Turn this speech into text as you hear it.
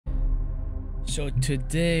So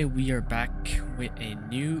today we are back with a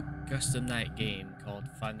new custom night game called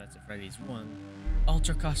Five Nights at Freddy's 1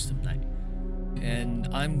 Ultra Custom Night. And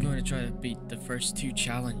I'm going to try to beat the first two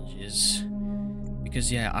challenges.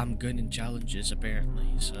 Because yeah, I'm good in challenges apparently.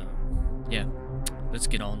 So yeah, let's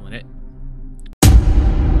get on with it.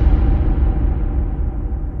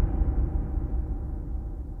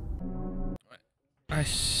 I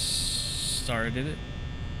started it.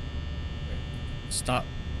 Stop.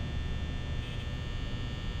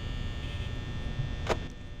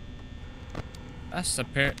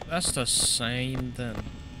 That's the same then.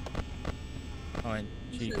 Oh, and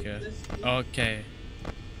Chica. Okay.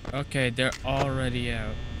 Okay, they're already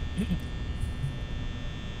out.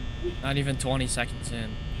 Not even 20 seconds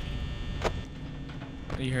in.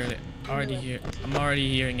 You heard it. I'm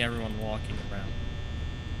already hearing everyone walking around.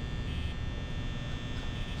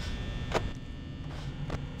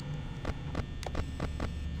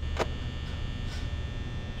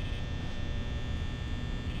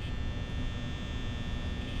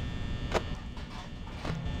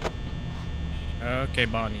 Okay,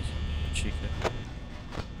 Bonnie's Chica.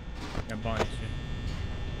 Yeah, Bonnie's here.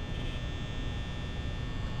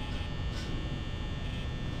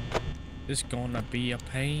 This is gonna be a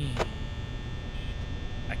pain.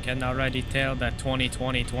 I can already tell that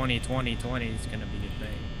 2020 is gonna be a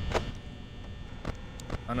pain.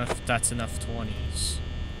 I don't know if that's enough 20s.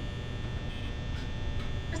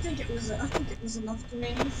 I think it was enough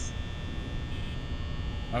 20s.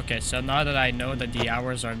 Okay, so now that I know that the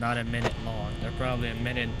hours are not a minute long, they're probably a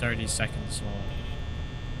minute and 30 seconds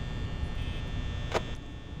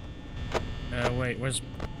long. Wait, where's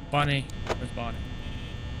Bonnie? Where's Bonnie?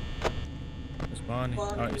 Where's Bonnie?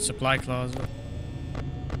 Oh, it's supply closet.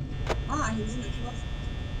 Ah, he's in the closet.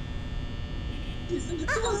 He's in the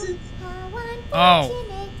closet. Oh!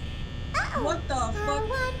 What the fuck? How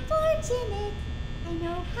unfortunate. I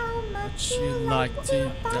know how much you like to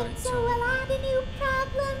fight, so I'll add a new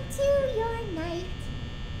problem to your night.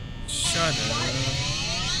 Shut up.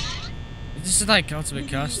 This is like Ultimate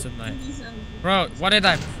Custom Night. Bro, what did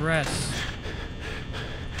I press?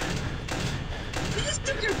 You just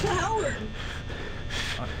took your power.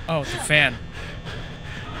 Oh, the fan.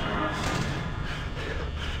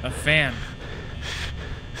 A fan.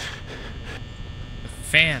 A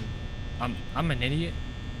fan. I'm an idiot.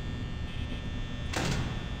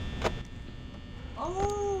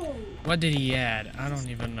 Oh. What did he add? I don't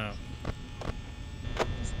even know.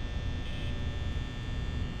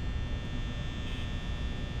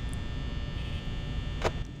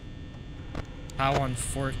 How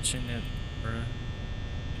unfortunate, bruh.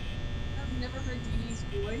 I've never heard Dee Dee's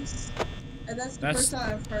voice, and that's the first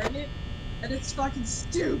time I've heard it, and it's fucking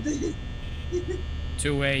stupid.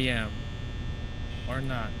 2 a.m. Or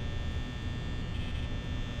not.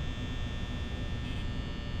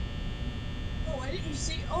 Oh, I didn't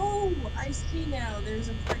see. Oh, I see now. There's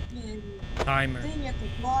a freaking Timer. thing at the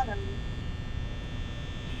bottom.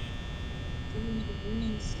 Giving me the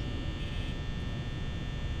breeze.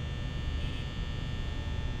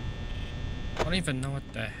 I don't even know what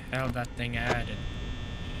the hell that thing added.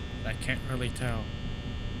 I can't really tell.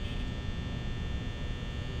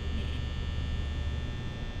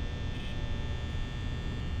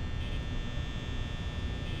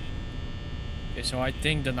 Okay, so I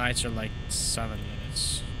think the nights are like 7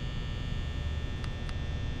 minutes.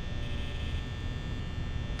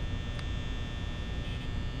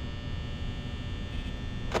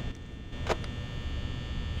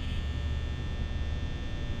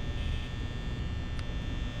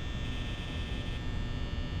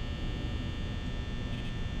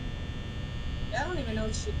 I don't even know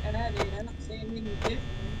what she added. I don't see anything different.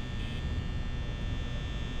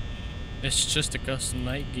 It's just a custom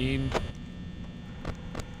night game.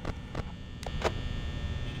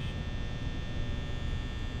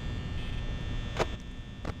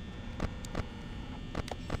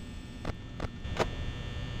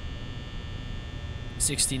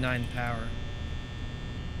 $69 power.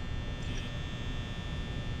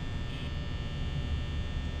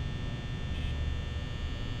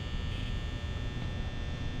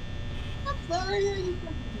 I'm sorry, you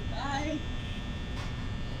fucking die.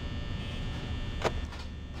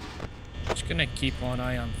 Just gonna keep one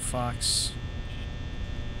eye on Fox.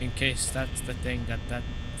 In case that's the thing that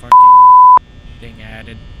fucking thing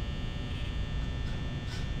added.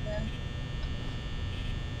 Yeah.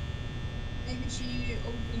 Maybe she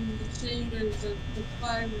opened the chambers of the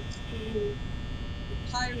pirates code.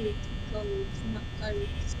 The pirate code, not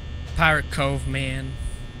pirates. Pirate Cove, man.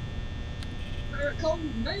 Pirate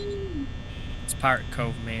code, man! It's Pirate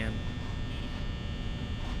Cove, man.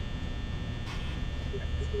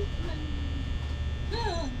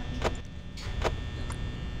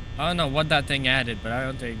 I don't know what that thing added, but I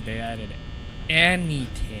don't think they added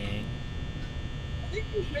anything. I think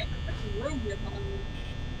we made a room behind me.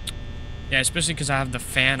 Yeah, especially because I have the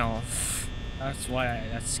fan off. That's why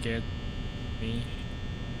that scared me.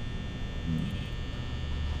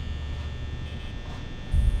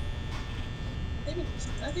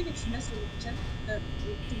 I think it's messing with the temperature.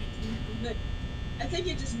 I think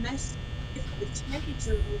it just messed with the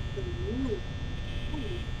temperature of the room.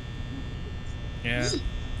 Yeah,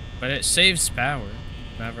 but it saves power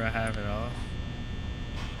whenever I have it off.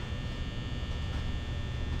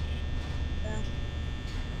 Yeah.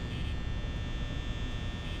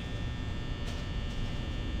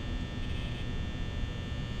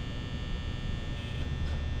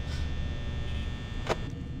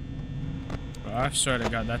 Well, I swear to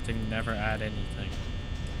God, that thing never add anything.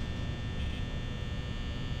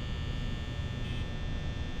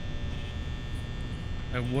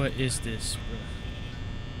 And what is this, bro?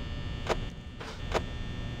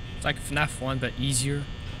 It's like FNAF 1, but easier.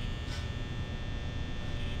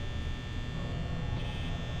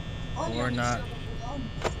 Or not.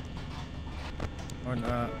 Or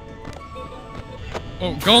not.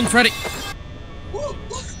 Oh, Golden Freddy! Golden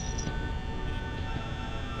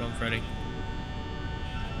Freddy.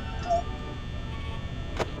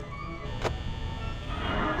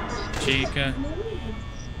 Chica.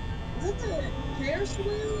 Is that the hair swirl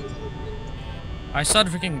or something? I saw the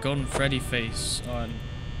freaking Golden Freddy face on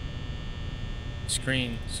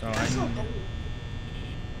screen, so I knew.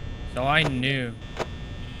 So I knew. I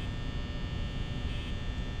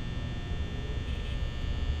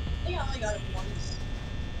think I only got it once.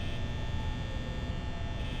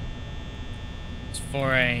 It's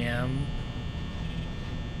 4 a.m.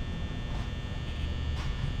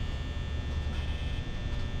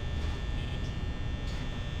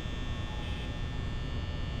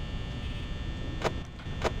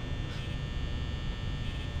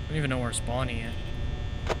 I don't even know where spawning is.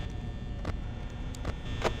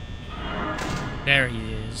 There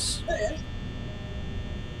he is. There it is.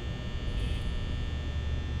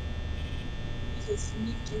 He's a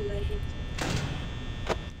sneaky rabbit.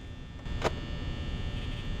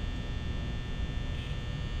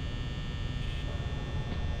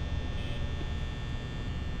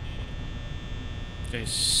 Okay,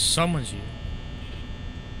 someone's you.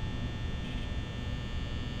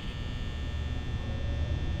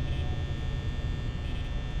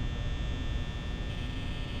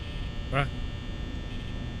 What?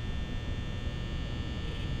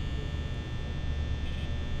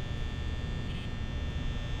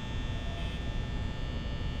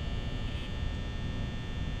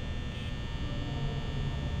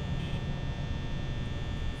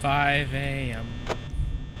 $5 a.m.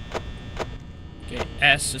 Okay,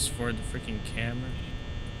 S is for the freaking camera.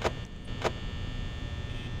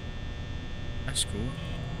 That's cool.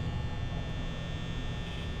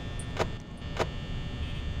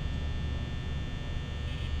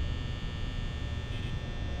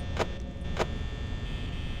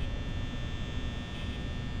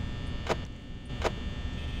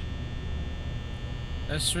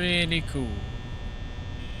 That's really cool.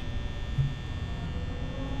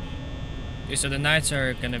 Okay, so the nights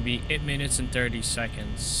are gonna be 8 minutes and 30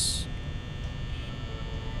 seconds.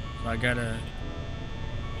 So I gotta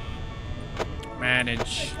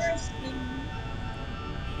manage.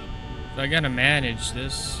 So I gotta manage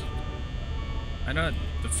this. I know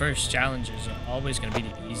the first challenges are always gonna be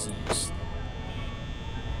the easiest.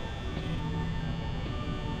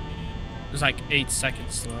 There's like 8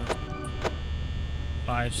 seconds left.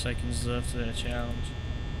 5 seconds left of that challenge.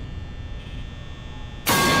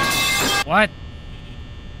 What?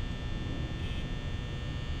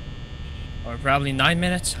 Or probably 9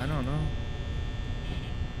 minutes? I don't know.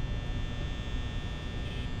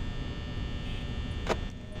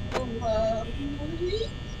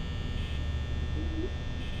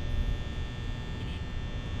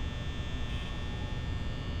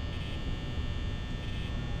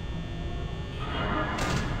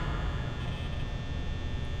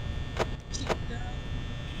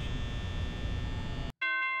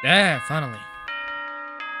 Yeah, finally.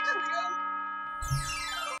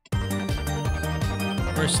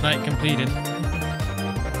 First night completed.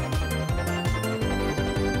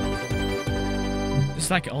 It's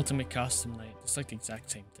like Ultimate Custom Night. It's like the exact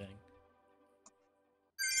same thing.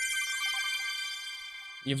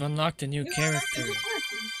 You've unlocked a new character.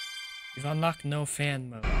 You've unlocked no fan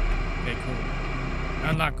mode. Okay, cool.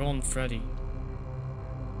 Unlock Golden Freddy.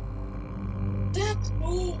 That's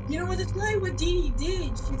cool. You know what? That's probably what Dee Dee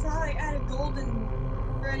did. She probably added Golden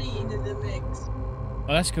Freddy into the mix.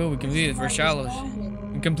 Oh, that's cool. We completed the first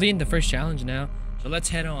challenge. We completed the first challenge now. So let's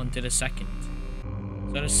head on to the second.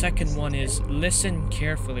 So the second one is Listen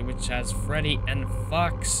Carefully, which has Freddy and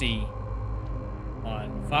Foxy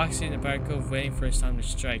on. Foxy in the back cove waiting for his time to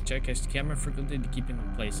strike. Check his camera frequently to keep him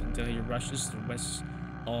in place until he rushes to the west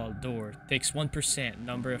hall door. Takes 1%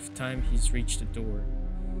 number of time he's reached the door.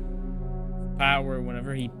 Power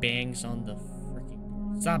whenever he bangs on the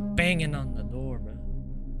freaking door. Stop banging on the door, man.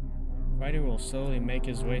 Freddy will slowly make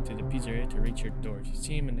his way to the pizzeria to reach your door. If you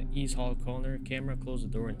see him in the east hall corner, camera close the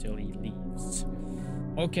door until he leaves.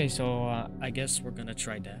 Okay, so I guess we're gonna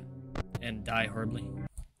try that and die horribly.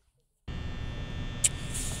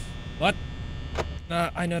 What?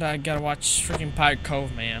 I know that I gotta watch freaking Pirate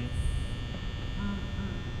Cove, man.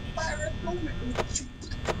 Pirate Cove.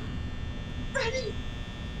 Ready.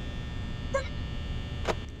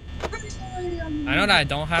 I know that I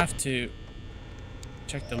don't have to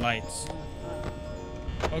check the lights.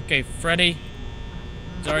 Okay, Freddy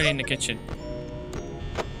is already in the kitchen.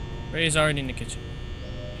 Freddy's already in the kitchen.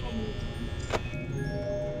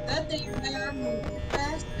 That thing better move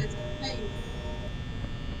fast as a pain.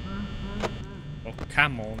 Oh,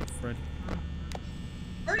 come on, Freddy.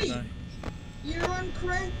 Freddy, No. you're on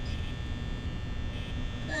crack.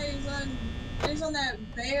 Hey, he's on that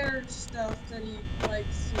bear stuff that he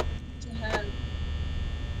likes to have.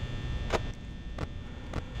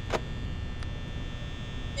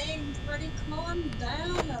 Hey, Freddy, calm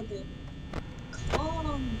down a bit.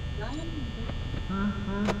 Calm down a bit.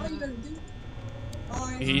 What are you gonna do? Oh,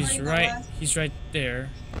 He's right. He's right there.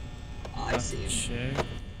 Oh, I see him. Check.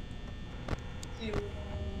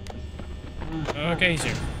 Okay, he's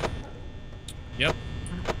here. Yep.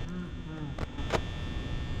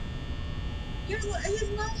 His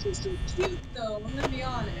laugh is so cute, though. I'm gonna be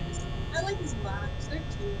honest. I like his laughs. They're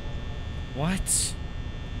cute. What?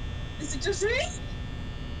 Is it just me?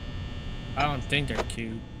 I don't think they're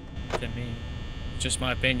cute to me. Just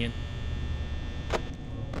my opinion.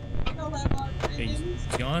 I don't have our Okay, he's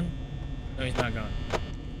gone? No, he's not gone.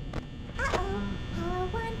 Uh-oh, how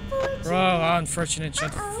unfortunate. Bro, unfortunate.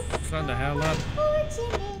 Shut the hell up.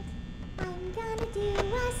 Unfortunate. I'm gonna do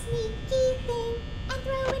a sneaky thing and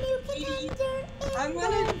throw a new contender in I'm the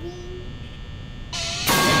gonna- ring. I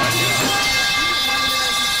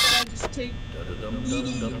just take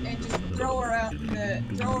Edie and just throw her out in the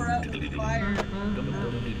fire.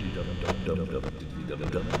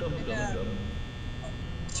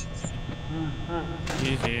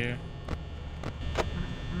 He's here.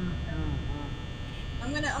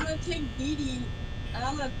 I'm gonna take Dee Dee and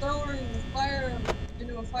I'm gonna throw her in the fire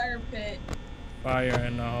into a fire pit. Fire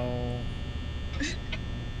in the hole.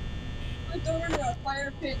 I'm gonna throw her into a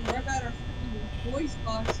fire pit and rip out her freaking voice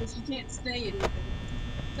box so she can't say anything.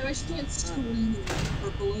 So she can't scream or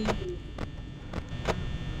balloon.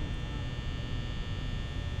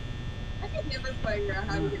 I can never figure out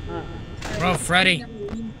how to get rid of this. Bro, Freddy. I can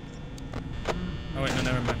never leave. Oh wait, no,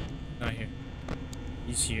 never mind. Not here.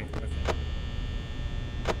 He's here. Okay.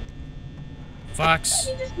 Fox.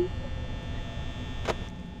 He just-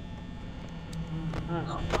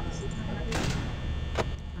 Oh, Fox is not ready.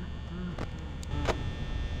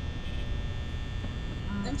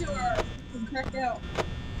 Them two are cracked out.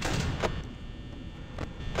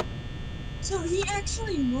 So he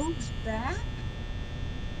actually moves back?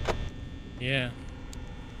 Yeah.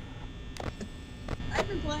 I've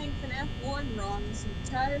been playing FNAF 1 wrong this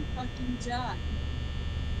entire fucking time.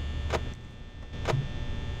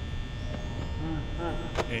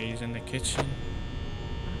 Okay, he's in the kitchen.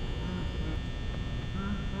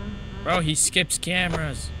 Bro, he skips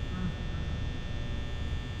cameras.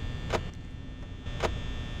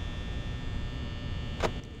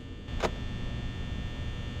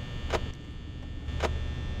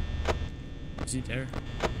 Is he there?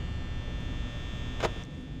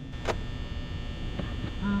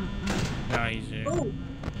 No, he's there. Oh,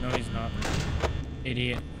 No, he's not.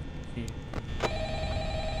 Idiot.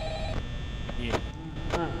 Yeah.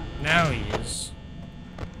 Now he is.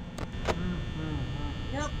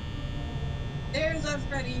 yep. There's our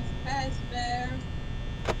Freddy Fazbear.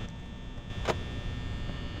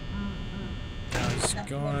 Now he's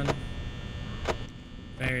gone.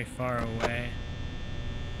 Very far away.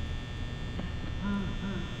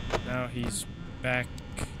 Now he's back.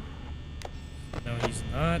 No, he's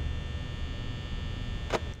not.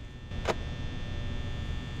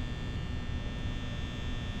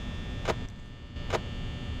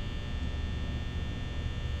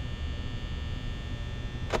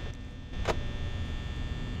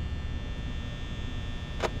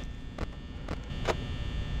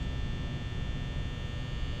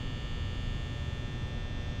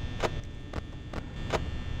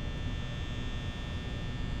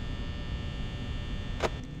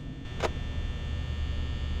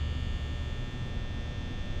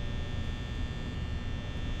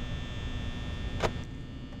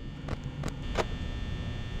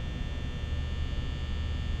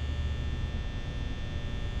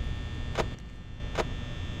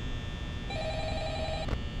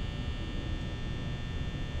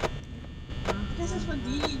 this what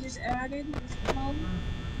Dee just added?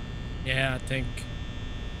 Yeah, I think.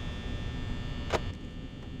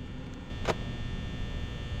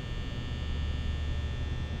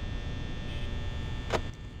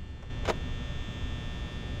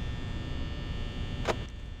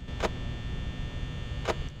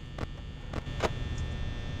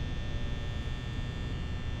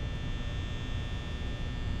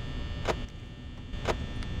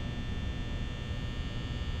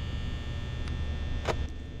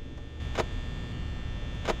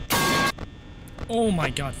 Oh my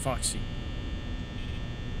god, Foxy.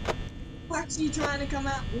 Foxy trying to come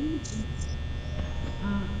out. Ooh,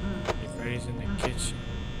 If Freddy's in the kitchen.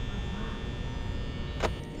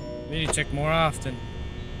 We need to check more often.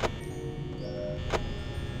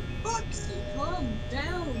 Foxy, calm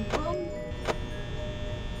down, bro.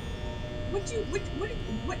 What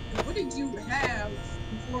did you have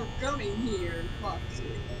before coming here, Foxy?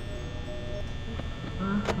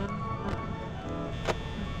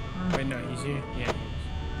 Wait, no, he's here? Yeah, he is.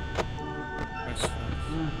 Where's Fox?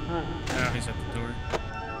 Now he's at the door.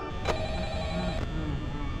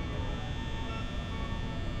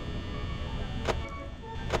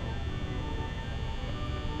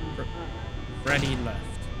 Freddy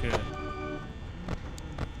left. Good.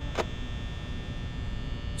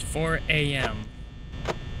 It's 4 a.m.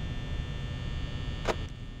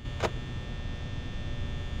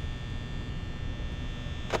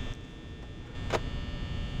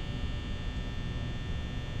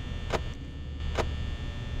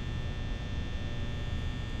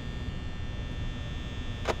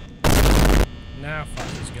 Now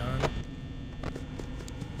Foxy's gone.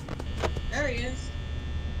 There he is.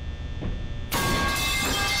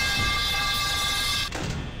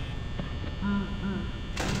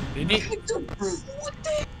 Did he? What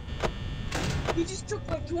the? He just took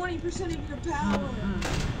like 20% of your power.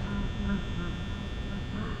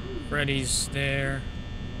 Freddy's there.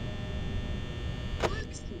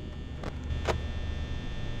 Foxy.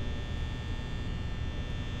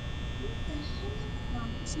 What the hell,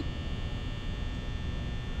 Foxy?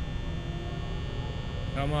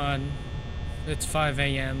 Come on. It's 5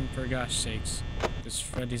 a.m. for gosh sakes. Because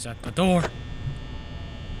Freddy's at the door.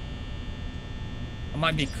 I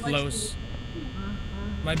might be close.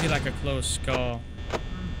 Might be like a close call.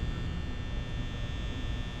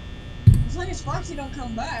 As long as Foxy don't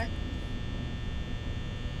come back.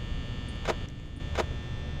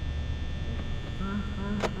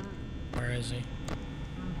 Where is he?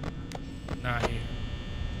 Not here.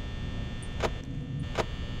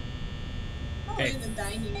 Probably Okay. in the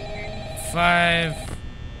dining area. 5.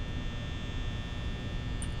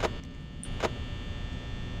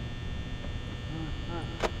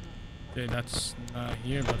 Okay, that's not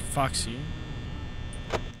here, but Foxy.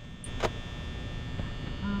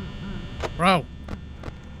 Bro!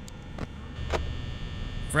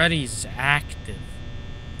 Freddy's active.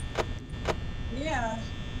 Yeah.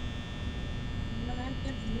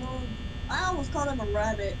 I almost called him a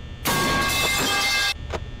rabbit. I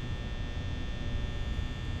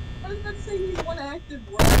was about to say he's one active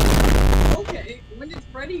rabbit. Okay, when did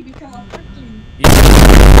Freddy become a freaking...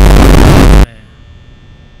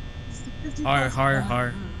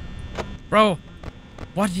 Har. Bro,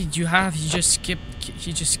 what did you have? He just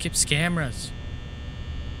skips cameras.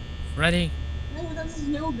 Freddy? Yeah, that's his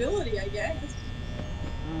new ability, I guess.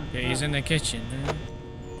 Okay, he's in the kitchen.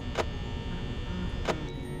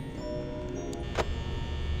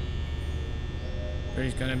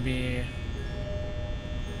 Freddy's gonna be...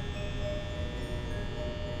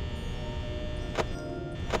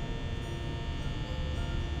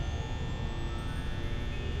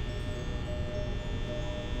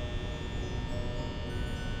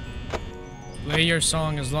 Play your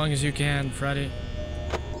song as long as you can, Freddy.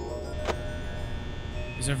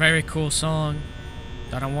 It's a very cool song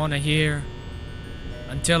that I want to hear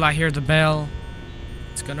until I hear the bell.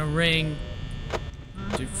 It's gonna ring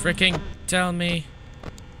to freaking tell me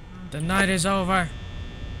the night is over.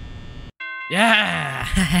 Yeah!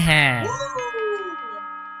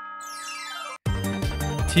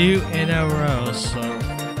 2 in a row, so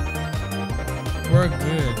we're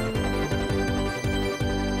good.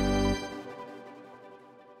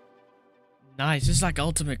 Nice, it's like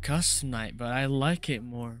Ultimate Custom Night, but I like it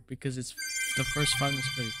more because it's the first Five Nights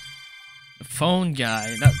at Freddy's. The phone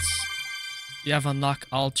guy, that's... You have unlock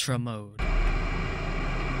Ultra mode.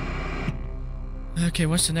 Okay,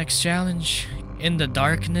 what's the next challenge? In the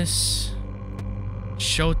Darkness.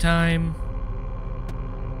 Showtime.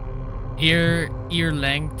 Ear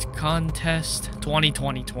length contest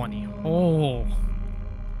 2020. Oh.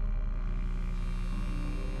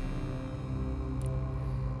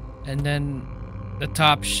 And then the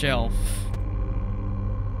top shelf.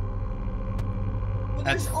 Well,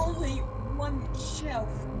 there's only one shelf.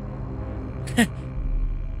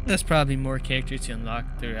 There's probably more characters to unlock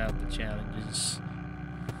throughout the challenges.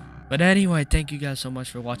 But anyway, thank you guys so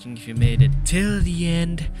much for watching. If you made it till the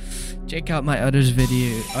end, check out my other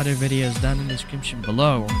videos down in the description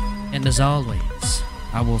below. And as always,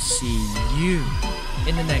 I will see you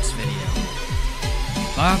in the next video.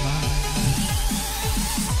 Bye bye.